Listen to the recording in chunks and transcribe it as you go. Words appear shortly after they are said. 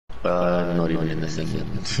I'm not even in the thing yet.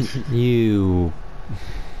 You...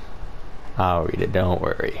 I'll read it, don't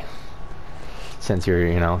worry. Since you're,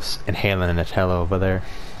 you know, inhaling a Nutella over there.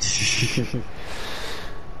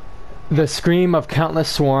 The scream of countless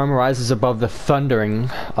swarm rises above the thundering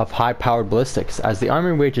of high-powered ballistics as the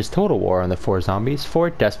army wages total war on the four zombies. Four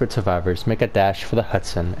desperate survivors make a dash for the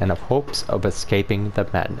Hudson and have hopes of escaping the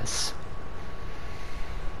madness.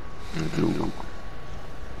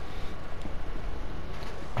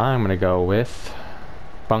 I'm gonna go with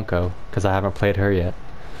Bunko because I haven't played her yet.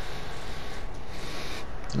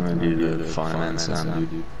 I'm gonna do the finance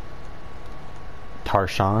dude.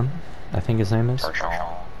 Tarshan, I think his name is.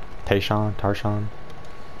 Tayshawn, Tarshan. I'm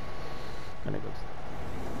gonna go.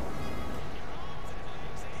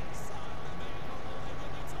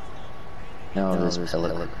 No, this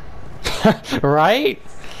pellet. Right?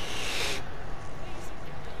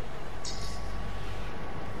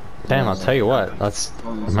 Damn, I'll tell you what. That's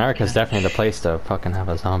America's definitely the place to fucking have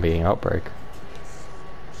a zombie outbreak.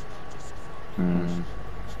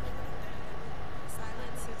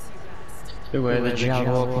 Where the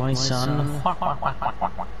jaguar, my son.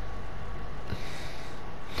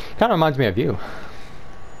 Kind of reminds me of you.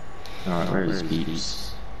 Alright, where is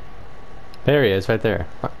Beats? There he is, right there.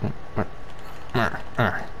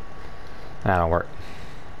 That'll work.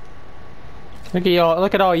 Look at y'all!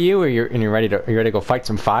 Look at all you! And you're ready to go fight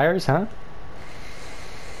some fires, huh?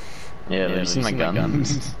 Yeah, have you seen my gun?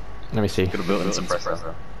 Let me see. Could have built in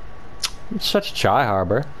suppressor. It's such a chai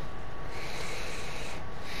harbor.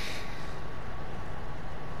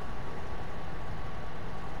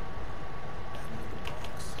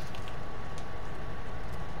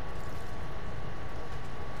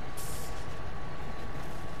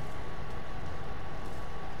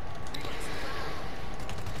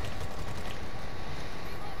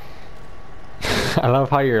 I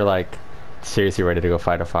love how you're like seriously ready to go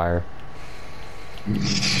fight a fire.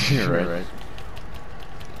 You're right.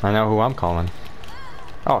 I know who I'm calling.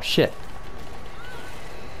 Oh shit.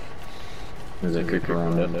 There's a creeper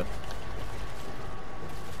around it.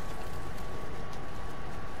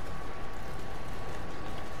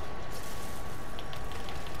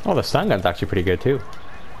 Oh, the stun gun's actually pretty good too.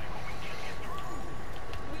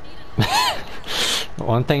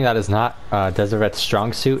 One thing that is not Deseret's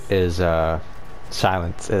strong suit is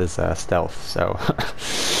silence, is stealth, so...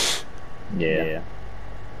 Yeah.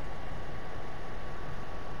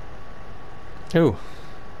 Ooh.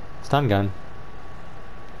 Stun gun.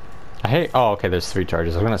 I hate... Oh, okay, there's 3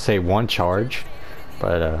 charges. I was gonna say 1 charge,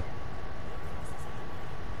 but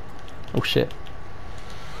oh shit.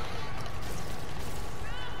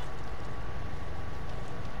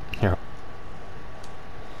 Here.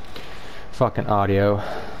 Fucking audio.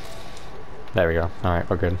 There we go. Alright,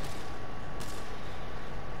 we're good.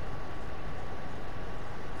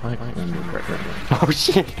 Oh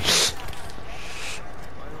shit!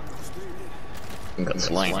 I got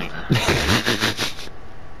slain.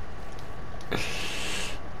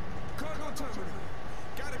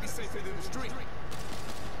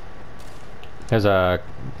 There's a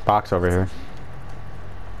box over here.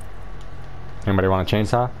 Anybody want a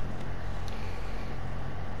chainsaw?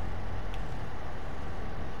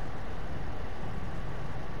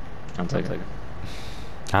 I'll take it.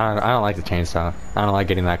 I don't like the chainsaw. I don't like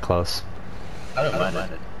getting that close. I don't mind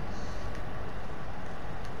it.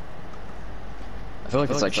 I feel like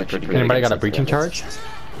it's actually pretty good. Anybody got a breaching charge?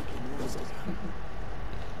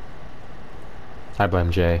 I blame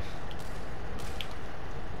Jay.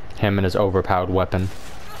 Him and his overpowered weapon.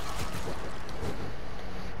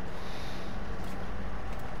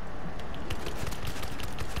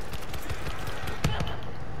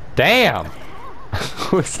 Damn!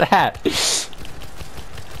 What's that?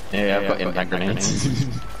 Yeah, I've got impact grenades.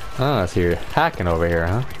 Oh, so you're hacking over here,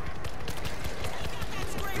 huh?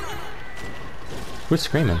 Who's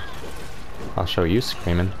screaming? I'll show you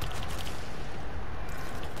screaming.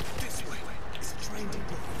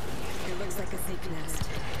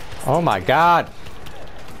 Oh my god!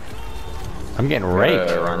 I'm getting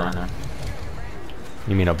raped.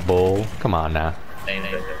 You mean a bull? Come on now.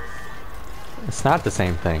 It's not the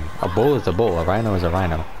same thing. A bull is a bull. A rhino is a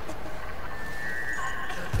rhino.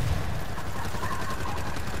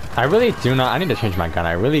 I really do not. I need to change my gun.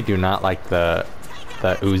 I really do not like the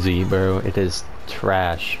Uzi, bro. It is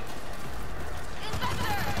trash.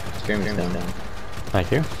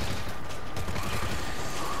 Thank you.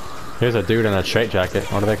 Here's a dude in a straitjacket.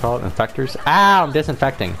 What do they call it? Infectors? Ow! I'm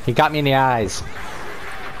disinfecting. He got me in the eyes.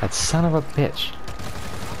 That son of a bitch.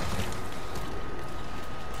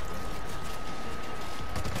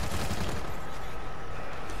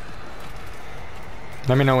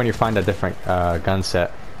 Let me know when you find a different gun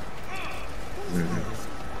set.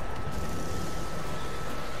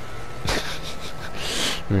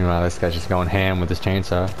 Meanwhile, this guy's just going ham with his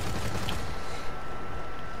chainsaw.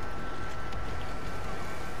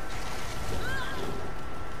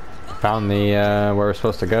 Found the where we're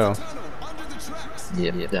supposed to go.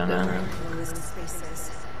 Yep, down there.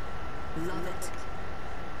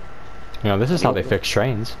 You know, this is how they fix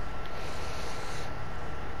trains.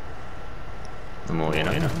 The more you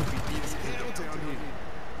know.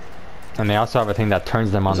 And they also have a thing that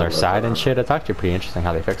turns them on their side and shit. It's actually pretty interesting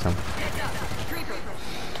how they fix them.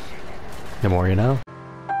 The more you know.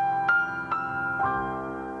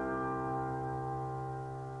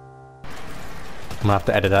 I'm gonna have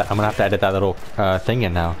to edit that. I'm gonna have to edit that little thing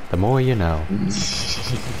in now. The more you know.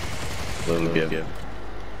 Give.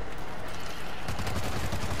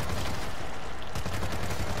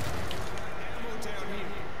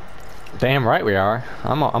 Damn right we are.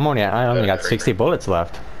 I only got 60 bullets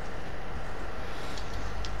left.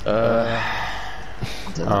 I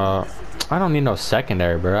don't need no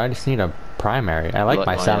secondary, bro. I just need a primary. I like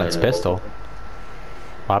my silenced pistol.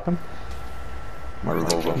 What happened? My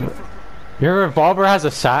revolver. Your revolver has a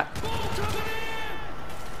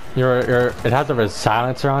it has a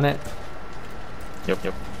silencer on it.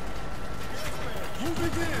 Yep.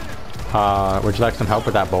 Would you like some help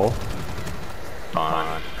with that bowl?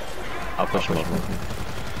 Fine. I'll push him over.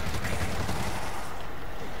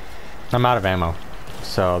 I'm out of ammo,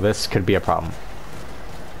 so this could be a problem.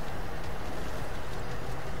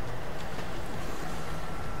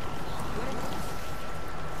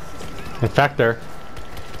 Infector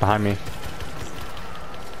behind me.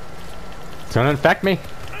 It's gonna infect me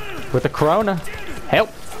with the corona. Help!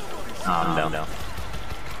 I'm down.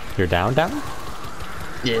 You're down?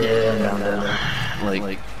 Yeah, I'm down.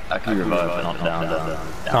 Like I can revive, but I'm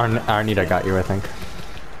down. Arnita got you, I think.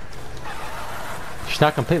 She's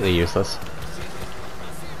not completely useless.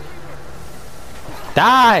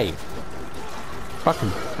 Die!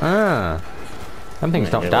 Fucking, some things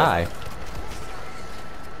don't die.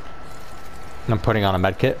 I'm putting on a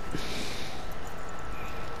med kit.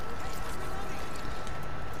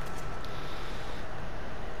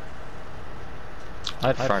 I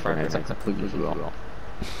had frag grenades, I completely forgot.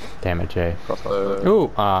 Damn it, Jay. Crossbow.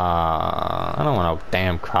 Ooh, I don't want no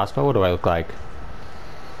damn crossbow. What do I look like?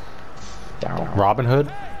 Down. Robin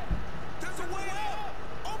Hood?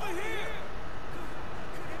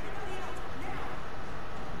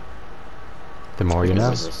 The more you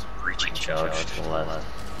know. Breaching charge to the left.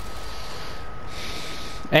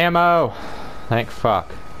 Ammo! Thank fuck.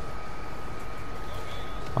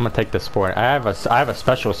 I'm gonna take the sport. I have a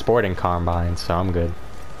special sporting combine, so I'm good.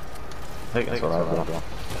 I think that's what I want.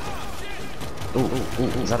 Ooh,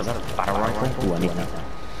 is that a battle rifle? Ooh, I need that.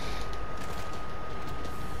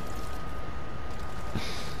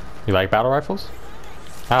 You like battle rifles?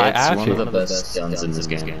 It's one of the best guns in this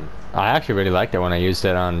game. I actually really liked it when I used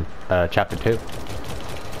it on chapter 2.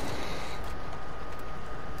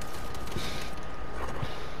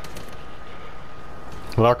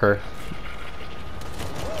 Lurker.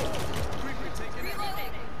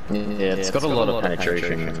 Yeah, it's got a lot of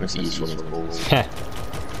penetration. It's useful in balls.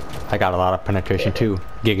 I got a lot of penetration too.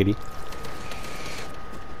 Giggity.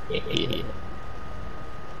 Yeah.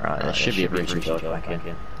 Right, there should be a breaching charge back in.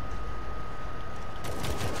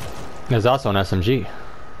 There's also an SMG.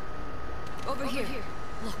 Over here.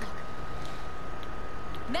 Look.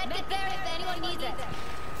 Medkit there if anyone needs it.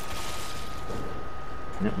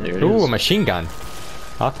 Yep, there it Ooh, is. a machine gun.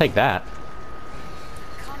 I'll take that.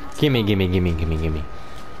 Gimme.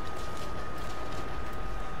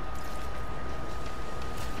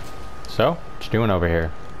 So, what you doing over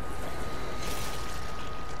here?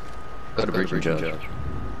 Got a breaching charge.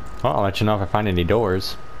 Well, I'll let you know if I find any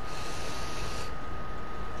doors.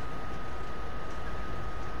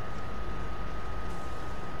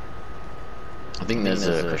 I think there's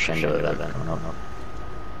a crescendo event coming up.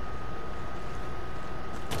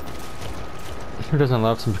 Who doesn't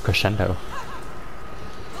love some crescendo?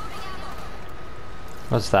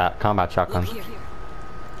 What's that? Combat shotgun.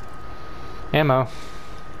 Ammo.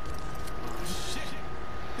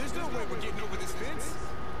 There's no way we're getting over this fence.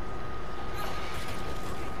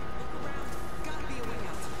 Gotta be a way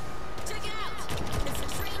out. Check it out. It's a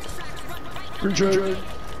train track run right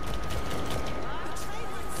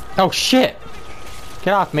now. Oh shit!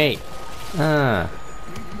 Get off me!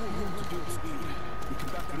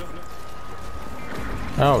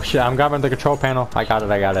 Oh shit, I'm grabbing the control panel. I got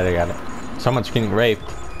it. Someone's getting raped.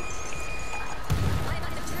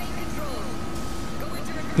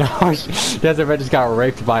 No, Desiree just got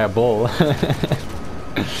raped by a bull. I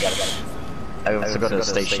also got a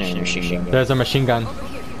stationary machine gun. There's a machine gun.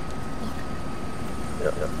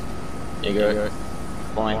 Yep. You go.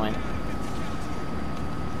 Fine.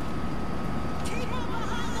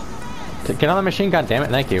 Get on the machine gun, damn it,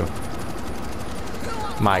 thank you.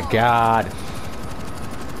 My god.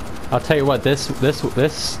 I'll tell you what,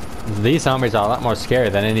 these zombies are a lot more scary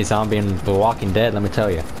than any zombie in The Walking Dead, let me tell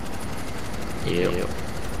you. Yep.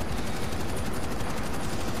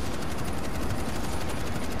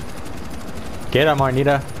 Get them,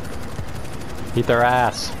 Arnita. Eat their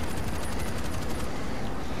ass.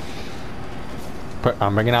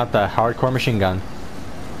 I'm bringing out the hardcore machine gun.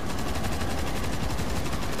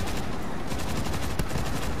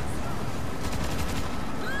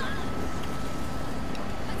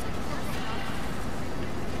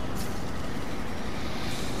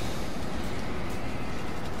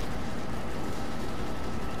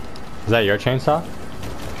 Is that your chainsaw?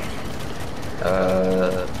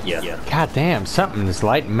 Yeah. God damn, something is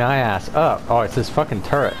lighting my ass up. Oh, it's this fucking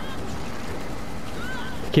turret.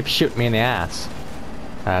 It keeps shooting me in the ass.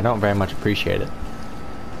 I don't very much appreciate it.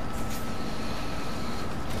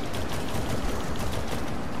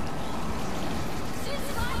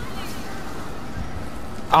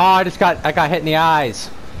 Oh, I got hit in the eyes.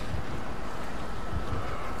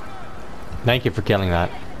 Thank you for killing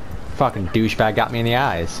that. Fucking douchebag got me in the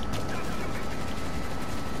eyes.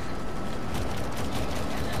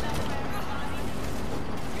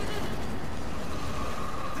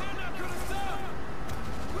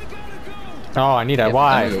 Oh, I need a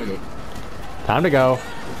Y. Time to go.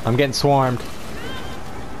 I'm getting swarmed.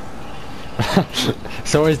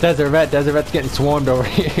 So is Desert Vet. Desert Vet's getting swarmed over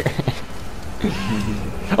here.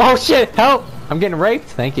 Oh shit! Help! I'm getting raped.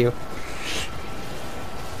 Thank you.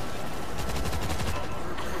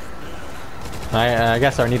 I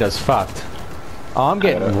guess Arnita's fucked. Oh, I'm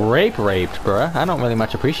getting raped, bruh. I don't really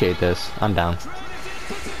much appreciate this. I'm down.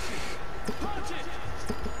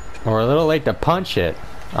 We're a little late to punch it.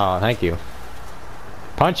 Oh, thank you.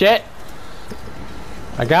 Punch it!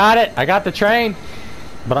 I got it! I got the train!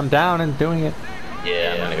 But I'm down and doing it.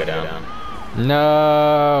 Yeah, I'm gonna go down.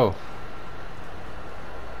 No!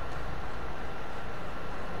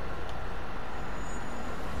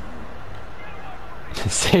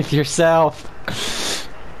 Save yourself!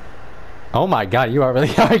 Oh my god, you are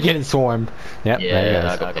really are getting swarmed. Yep, there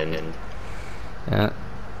I it got pinned. Yeah.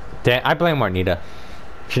 Damn, I blame Arnita.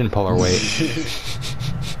 She didn't pull her weight.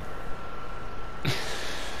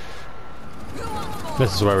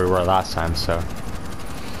 This is where we were last time, so.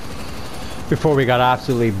 Before we got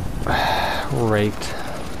absolutely raped.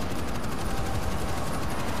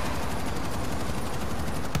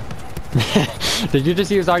 Did you just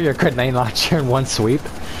use all your grenade launcher in one sweep?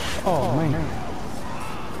 Oh man.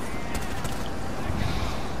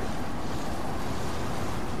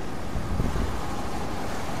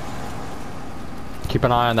 Keep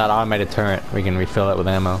an eye on that automated turret. We can refill it with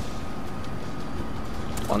ammo.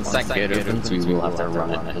 Once that gate opens, we will have to run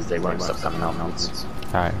it because they won't stop coming out once.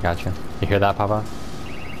 Alright, gotcha. You hear that, Papa?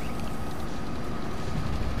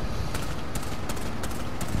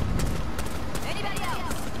 Anybody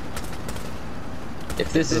else?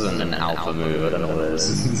 If this isn't an alpha move, I don't know what it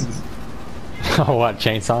is. Oh, what?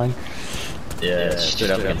 Chainsawing? Yeah,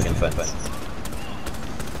 straight up against the fence.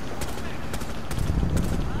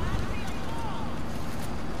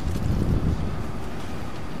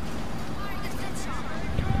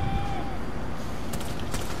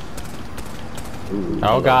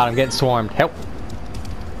 Oh god, I'm getting swarmed. Help!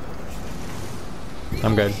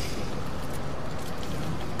 I'm good.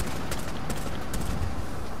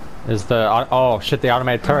 Is the oh shit, the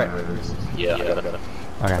automated turret? Yeah, I got it.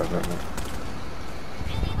 Okay.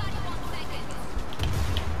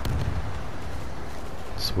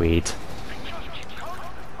 Sweet.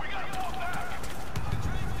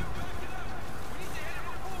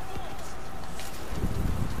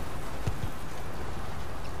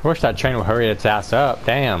 I wish that train would hurry its ass up.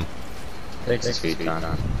 Damn. Takes a speed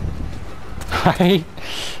time. Right?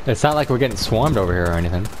 It's not like we're getting swarmed over here or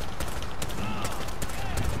anything.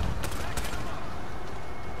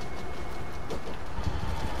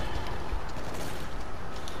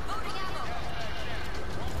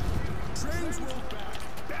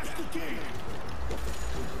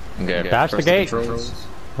 Okay, Bash the gate. controls.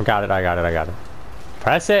 I got it, I got it, I got it.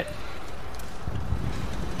 Press it.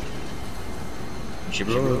 She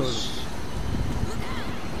blows.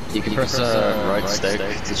 You can press right stick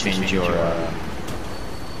to change your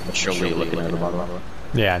what shoulder you're looking at the bottom.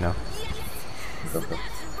 Yeah, I know.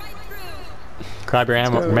 Grab your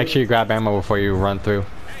ammo. Make sure you grab ammo before you run through.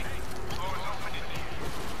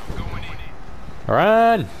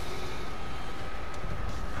 Run!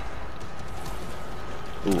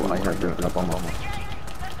 Ooh, I heard it up on.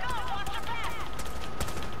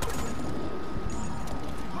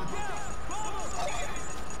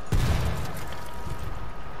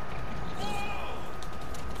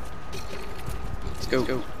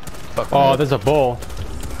 go. Fuck Oh, there's a bull.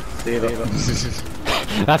 See you later.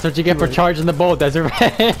 That's what you get for charging the bull, Desert.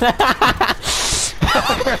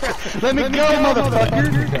 Let me go, motherfucker!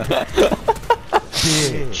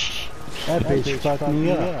 Bitch. That bitch fucked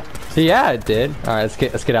me up. Yeah, it did. All right,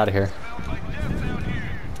 let's get out of here.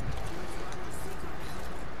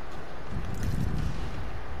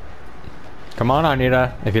 Come on,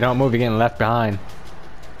 Anita. If you don't move, you're getting left behind.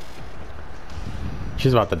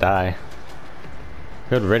 She's about to die.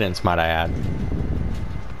 Good riddance, might I add.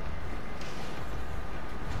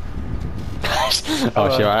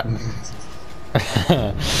 Oh, shit.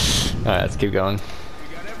 Alright, let's keep going.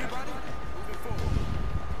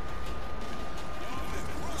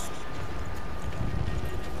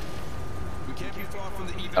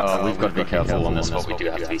 Oh, we've got to be careful on this, but we do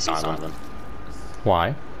have to be silent.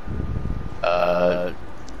 Why?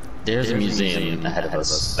 There's a museum ahead of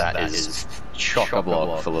us that is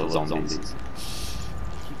chock-a-block full of zombies.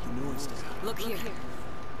 Look here.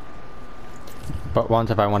 But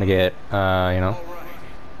once if I want to get, you know.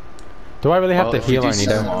 Do I really have to heal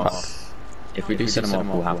Anita? If we do set them off,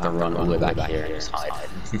 we'll have to run all the way back here and just hide.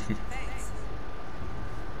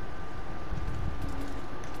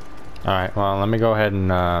 Alright, well, let me go ahead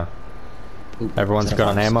and, everyone's good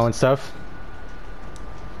on ammo and stuff?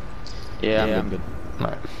 Yeah, I'm good.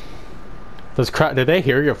 Alright. Did they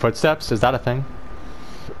hear your footsteps? Is that a thing?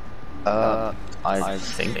 I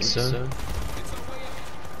think so.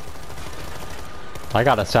 I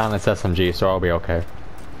got a silenced SMG, so I'll be okay.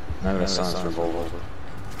 No, that's silenced revolver.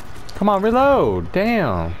 Come on, reload!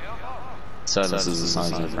 Damn! So this is the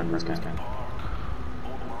size of the friend can.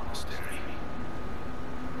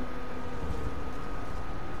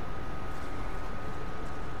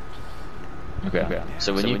 Okay.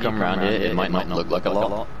 So when you come around it, it might not look like a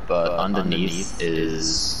lot, but underneath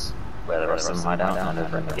is where the rest of them hide out and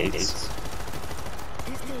over in the gates.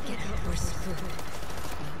 If they get out, we're screwed. No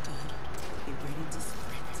good. Be ready to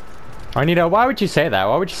sprint. Anita, why would you say that?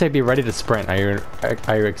 Why would you say be ready to sprint? Are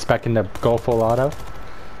you expecting to go full auto?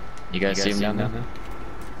 You guys see him down there?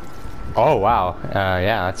 Oh wow.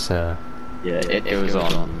 Yeah, that's Yeah, it goes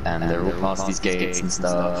on, and they're all past these gates and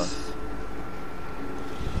stuff.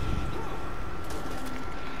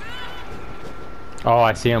 Oh,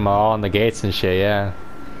 I see them all on the gates and shit, yeah.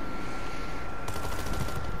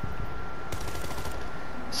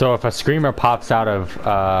 So if a screamer pops out of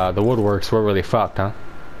the woodworks, we're really fucked, huh?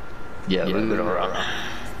 Yeah, we're good around.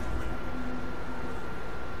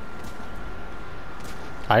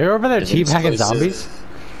 Are you over there teabagging zombies?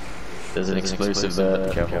 There's an explosive there,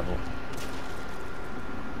 be careful.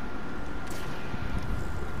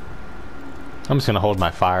 I'm just gonna hold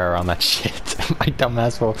my fire on that shit. my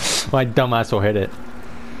dumbass will hit it.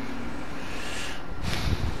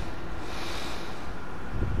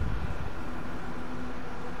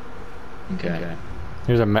 Okay.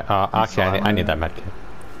 Here's a actually I need that medkit.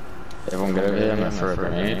 Everyone get over here, I'm gonna throw a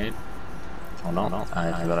grenade. Oh no,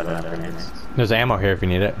 I forgot I don't have grenades. There's ammo here if you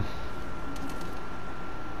need it.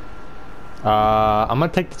 I'm gonna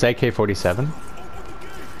take this AK-47.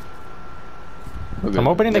 I'm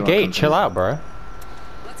opening the gate. Chill out, bro.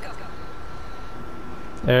 Let's go.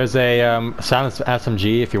 There's a silenced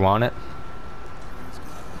SMG if you want it.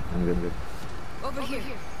 I'm good. Over here.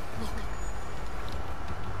 Look.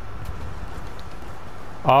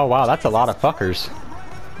 Oh wow, that's a lot of fuckers.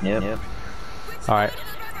 Yep. All right.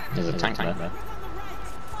 There's a tank there.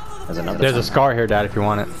 There's another. There's a tank. scar here, Dad, if you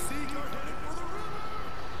want it.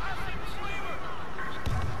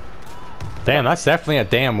 Damn, that's definitely a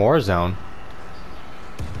damn war zone.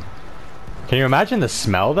 Can you imagine the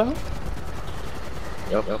smell though?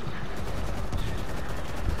 Yep.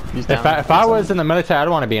 If I was in the military, I'd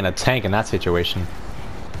want to be in a tank in that situation.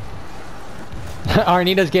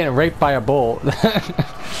 Arnita's getting raped by a bull. Moving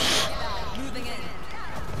in.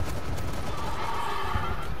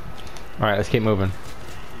 Alright, let's keep moving.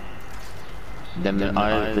 Then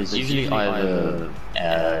there's usually either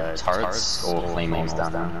turrets or claymores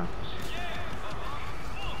down there.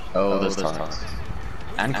 Oh, there's turrets.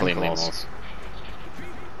 And claymores.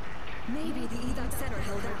 Maybe the evac center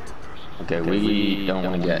held out. Okay, we don't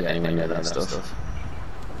want to get anywhere near that stuff.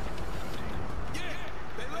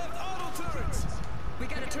 We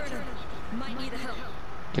gotta turn him. Might need a help.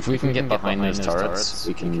 If we can get behind those turrets,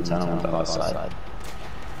 we can turn them on our side.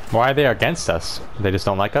 Why are they against us? They just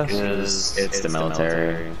don't like us? Because it's the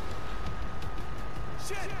military.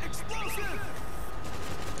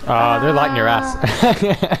 They're lighting your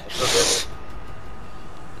ass.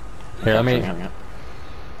 Here, let me...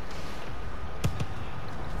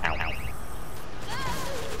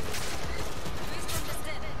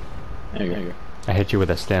 There you go. I hit you with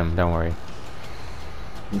a stem, don't worry.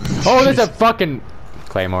 Oh, there's a fucking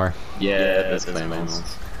claymore. Yeah, there's claymores.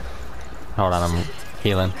 Hold on, I'm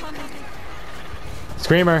healing.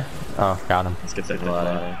 Screamer. Oh, got him. Let's get that blood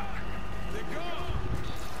out.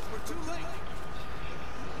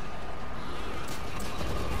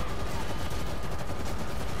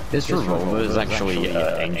 This revolver is actually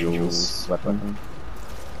Angel's weapon.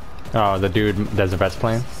 Oh, the dude there's a vets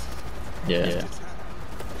plane. Yeah.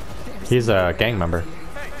 He's a gang member.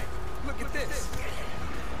 Look at this.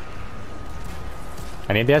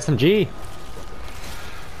 I need the SMG.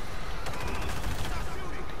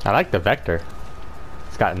 I like the Vector.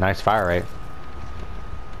 It's got a nice fire rate.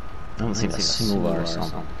 I don't see a single bar or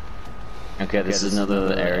something. Okay, this is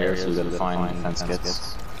another area, so we gotta find defense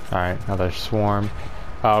kits. Alright, another swarm.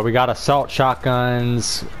 We got assault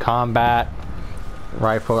shotguns, combat,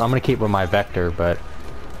 rifle. I'm gonna keep with my Vector, but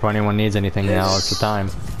if anyone needs anything now, it's the time.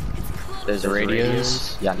 There's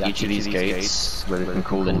radios. Yeah, each of these gates where they can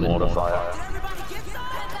call in mortar fire.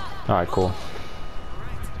 Alright, cool.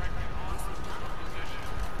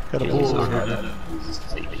 Got a He's bull.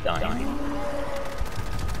 completely dying.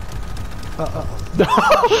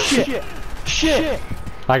 Shit! Shit!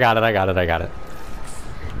 I got it.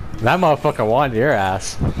 That motherfucker wanted your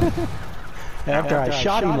ass. After I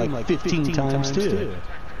shot him like 15 times too.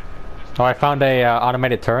 Oh, I found a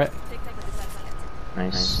automated turret.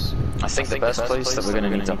 Nice. I think the best place that we're gonna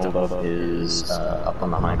need to hold up is up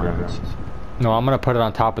on the high ground. No, I'm gonna put it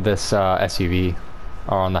on top of this SUV.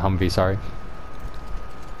 Or on the Humvee, sorry.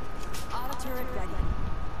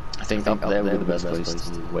 I think up there would be the best place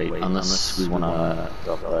to wait, unless we wanna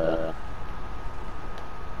go up there.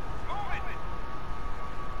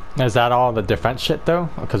 Is that all the defense shit though?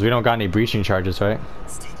 Because we don't got any breaching charges, right?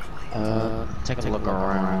 Take a look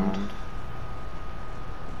around.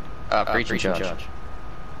 Breaching charge.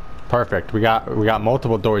 Perfect. We got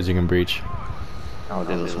multiple doors you can breach. I'll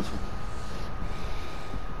do this one.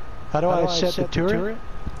 How do I set the turret?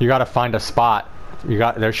 You gotta find a spot.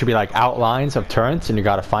 There should be like outlines of turrets, and you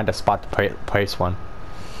gotta find a spot to place one.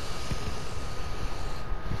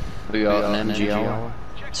 We got an MGL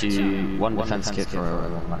to one defense kit for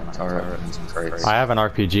one turret and some crates. I have an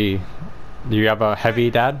RPG. Do you have a heavy,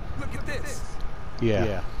 Dad? Look at this.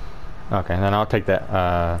 Yeah. Okay, then I'll take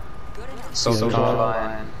that. Social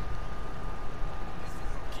carbine.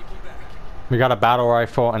 We got a battle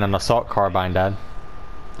rifle and an assault carbine, Dad.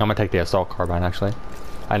 I'm gonna take the assault carbine, actually.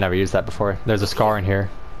 I never used that before. There's a scar in here.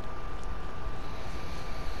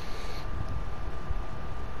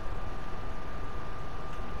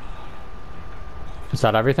 Is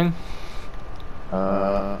that everything?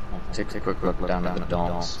 Take a quick look down at the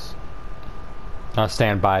domes. I'll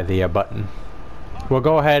stand by the button. We'll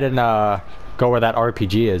go ahead and go where that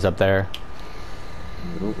RPG is up there.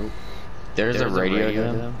 There's a radio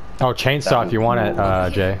there. Oh, chainsaw if you want it,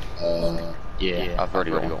 Jay. Yeah, I've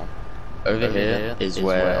already got one. Over here is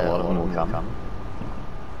where a lot of them will come.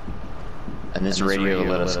 And this radio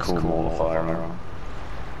will let us call mortar fire around.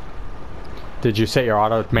 Did you set your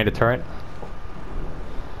automated turret?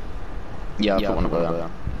 Yeah, I put one over there.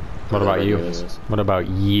 What about you? What about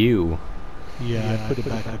you? Yeah, I put it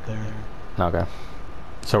back up there. Okay.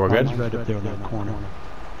 So we're good? Mine's right up there in that corner.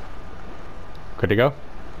 Good to go?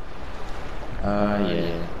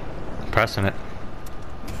 Yeah. Pressing it.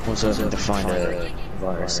 Also, I have to find a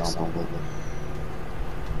virus sample.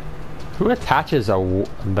 Who attaches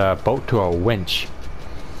the boat to a winch?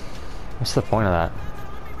 What's the point of that?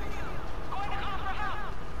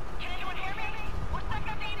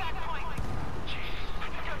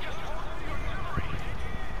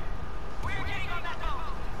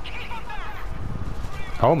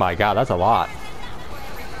 Oh my god, that's a lot.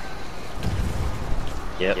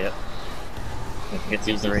 Yep. Get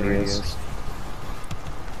to use the radios.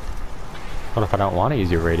 What if I don't want to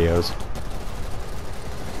use your radios?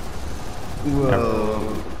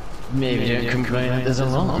 Whoa. Maybe don't complain that there's a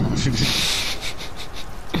lot.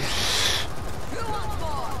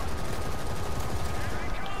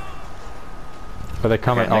 But they're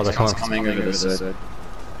coming. Okay, oh, they're coming. coming over this side.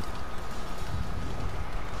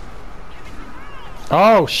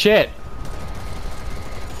 Oh shit!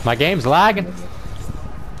 My game's lagging.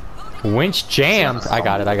 Winch jammed. I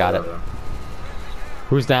got it.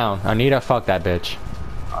 Who's down? Anita, fuck that bitch.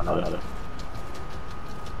 Oh, no.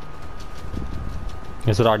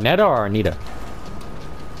 Is it Arnetta or Anita?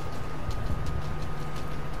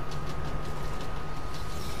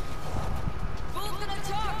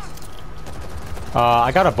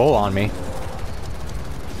 I got a bull on me.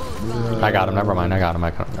 I got him, never mind, I got him.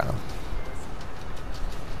 I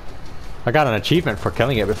got an achievement for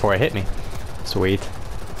killing it before it hit me. Sweet.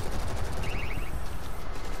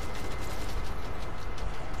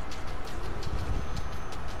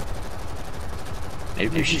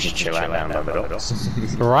 Maybe you should chill out down a little bit.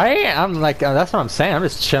 Right? I'm like, that's what I'm saying. I'm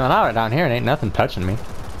just chilling out down here and ain't nothing touching me.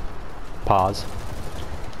 Pause.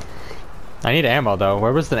 I need ammo though.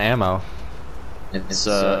 Where was the ammo? It's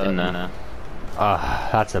in there.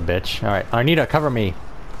 That's a bitch. Alright, Arnita, cover me.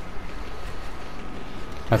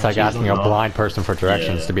 That's like asking a blind person for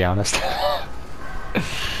directions, to be honest.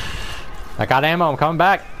 I got ammo, I'm coming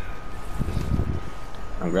back.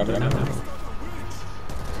 I'm grabbing ammo.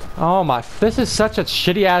 Oh my, this is such a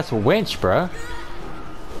shitty ass winch, bruh.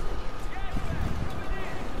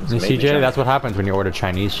 You see, Jay, that's what happens when you order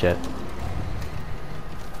Chinese shit.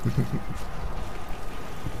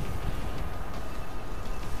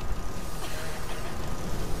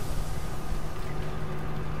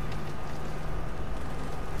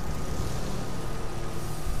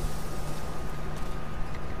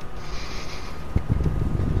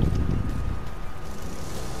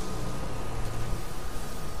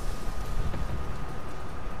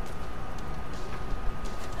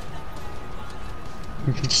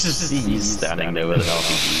 Just see you standing there with an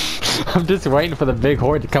RPG. I'm just waiting for the big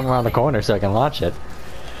horde to come around the corner so I can launch it.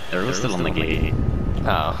 They're still on the gate.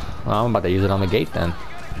 Oh, well, I'm about to use it on the gate then.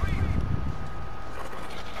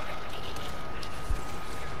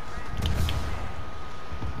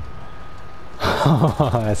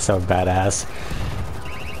 That's so badass.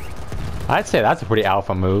 I'd say that's a pretty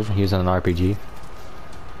alpha move, using an RPG.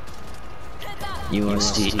 You want to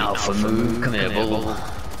see an alpha move? Come here, bull.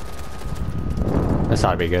 This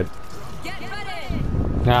ought to be good.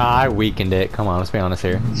 Nah, I weakened it. Come on, let's be honest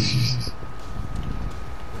here.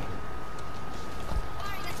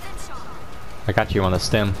 I got you on the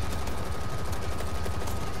stem.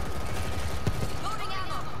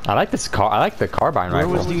 I like this car. I like the carbine rifle.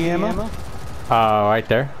 Where was the ammo? Right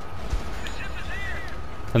there.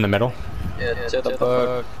 In the middle. Get to the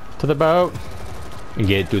boat. To the boat.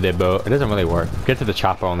 Get to the boat. It doesn't really work. Get to the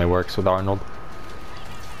chopper only works with Arnold.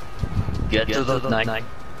 Get to the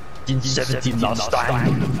 1917 last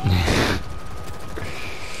time.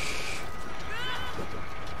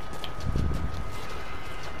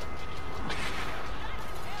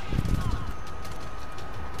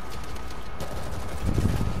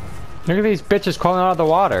 Look at these bitches crawling out of the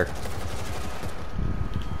water.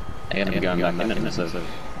 I'm gonna be going back in this.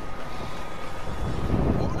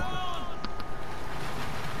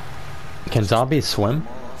 Can zombies swim?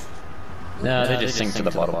 No, they just sink to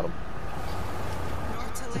the bottom.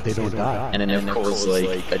 They don't die. And then of course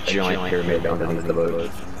like a giant pyramid underneath the boat.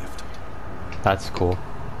 That's cool.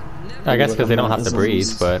 I guess because they don't have to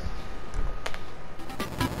breathe, but